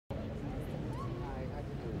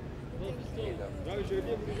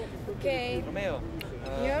Okay. Romeo.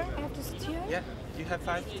 Here? I have to sit here? Yeah. You have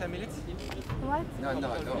 5-10 minutes? What?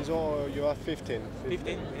 No. You have 15.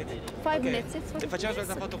 15 minutes? 5 minutes. It's E facciamo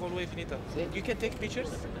una foto con lui, è finito? You can take pictures?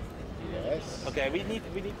 Yes. Okay, we need to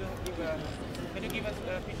give a... Can you give us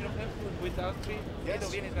a picture of him with us three?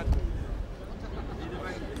 Yes.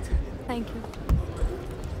 Thank you.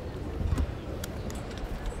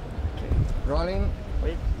 Rolling.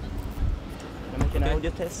 Wait. Make an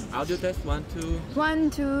audio test. Audio test, 1, 2... 1,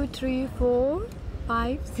 2, 3, 4,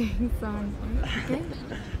 5, 6, 7. Okay.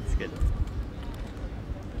 It's good.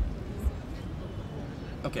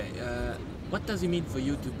 Okay, what does it mean for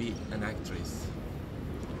you to be an actress?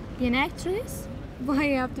 Be an actress? Why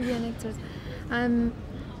you have to be an actress?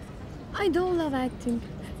 I don't love acting.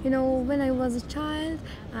 You know, when I was a child,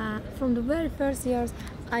 from the very first years,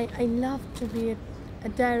 I loved to be a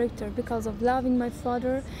director because of loving my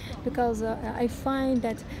father, because I find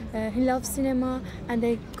that he loves cinema, and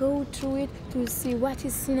I go through it to see what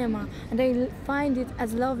is cinema, and I find it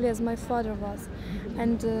as lovely as my father was.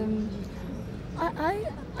 And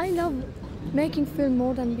I love making film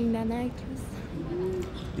more than being an actress.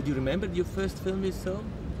 Did you remember your first film you saw?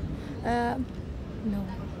 No,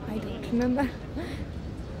 I don't remember.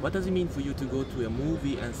 What does it mean for you to go to a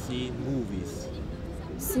movie and see movies?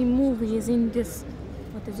 See movies in this.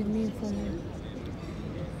 What does it mean for me?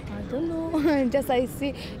 I don't know. Just I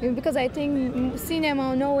see, because I think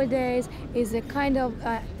cinema nowadays is a kind of,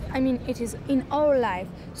 I mean, it is in our life.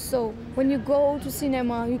 So when you go to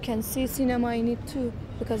cinema, you can see cinema in it too,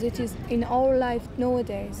 because it is in our life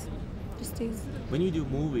nowadays. Just is. When you do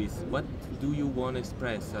movies, what do you want to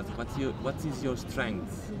express? What is your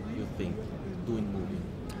strength, you think, doing movie?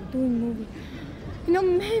 Doing movie. You know,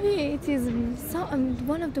 maybe it is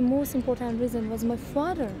one of the most important reasons was my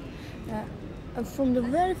father. From the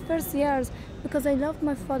very first years, because I loved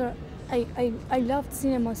my father, I loved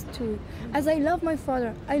cinemas too. As I love my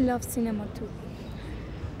father, I love cinema too.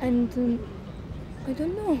 And I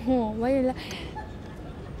don't know why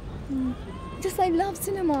just I love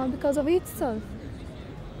cinema because of itself.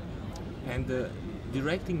 And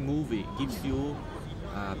directing movie gives you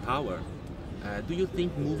power. Do you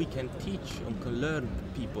think movie can teach or can learn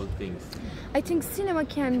people things? I think cinema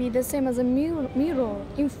can be the same as a mirror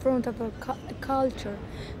in front of a culture.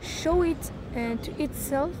 Show it to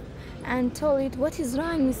itself and tell it what is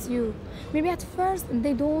wrong with you. Maybe at first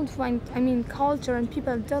they don't find, culture and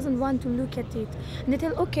people doesn't want to look at it. And they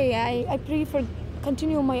tell, okay, I prefer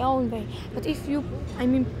continue my own way. But if you,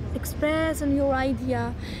 express on your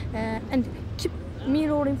idea and keep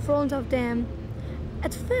mirror in front of them,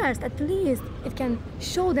 at first, at least, it can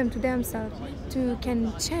show them to themselves,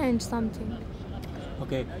 can change something.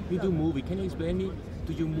 Okay, you do movie. Can you explain me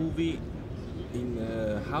to your movie in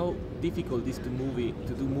how difficult is to do movie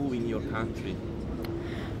in your country?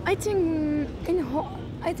 I think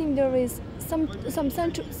there is some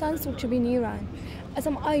censorship in Iran,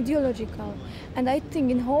 some ideological, and I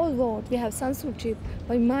think in whole world we have censorship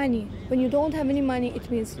by money. When you don't have any money, it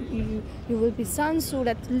means you will be censored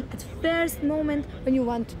at first moment when you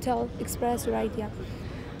want to express your idea.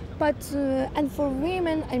 But and for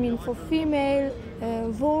women, for female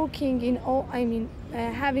working in all,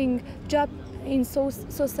 having job in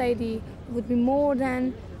society would be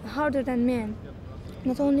harder than men.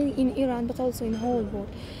 Not only in Iran, but also in whole world.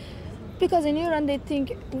 Because in Iran they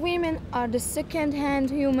think women are the second-hand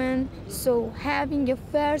human, so having a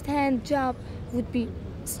first-hand job would be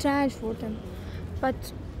strange for them. But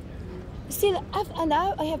still, and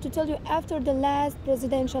I have to tell you, after the last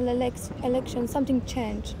presidential election, something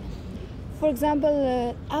changed. For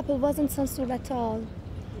example, Apple wasn't censored at all,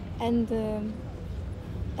 and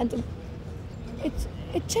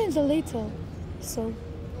it changed a little. So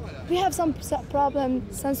we have some problem,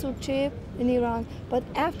 censorship in Iran, but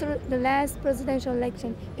after the last presidential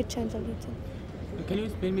election, it changed a little. Can you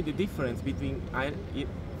explain me the difference between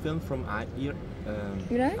film from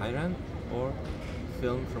Iran or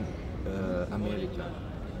film from America?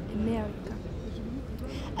 America.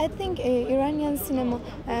 I think Iranian cinema,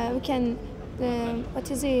 we can, what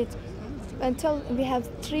is it? Until we have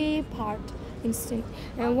 3 parts in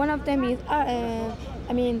cinema. One of them is,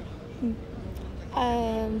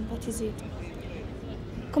 what is it?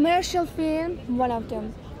 Commercial film, one of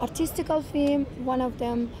them. Artistical film, one of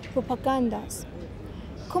them. Propagandas.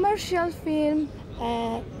 Commercial film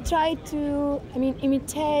try to,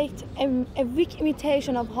 imitate a weak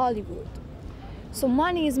imitation of Hollywood. So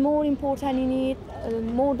money is more important in it,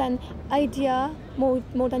 more than idea,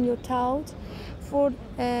 more than your thought. For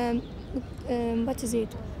what is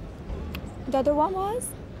it? The other one was,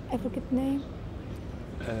 I forget the name.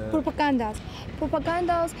 propagandas,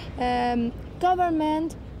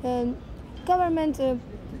 government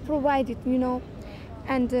provided, you know,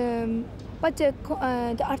 and but the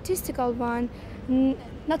artistical one,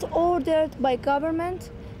 not ordered by government,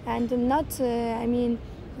 and not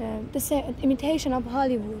the same imitation of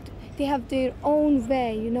Hollywood. They have their own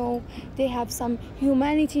way, you know. They have some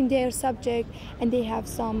humanity in their subject, and they have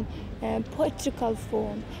some poetical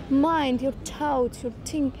form. Mind, your thought, your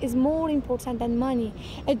think is more important than money.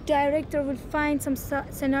 A director will find some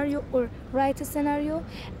scenario or write a scenario,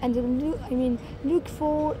 and look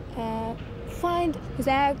for, find his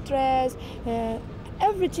actress,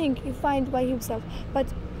 everything he find by himself. But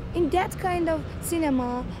in that kind of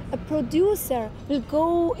cinema, a producer will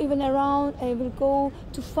go even around, will go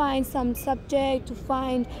to find some subject, to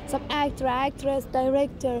find some actor, actress,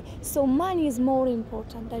 director. So money is more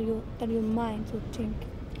important than your mind to think.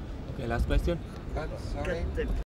 Okay, last question. Sorry.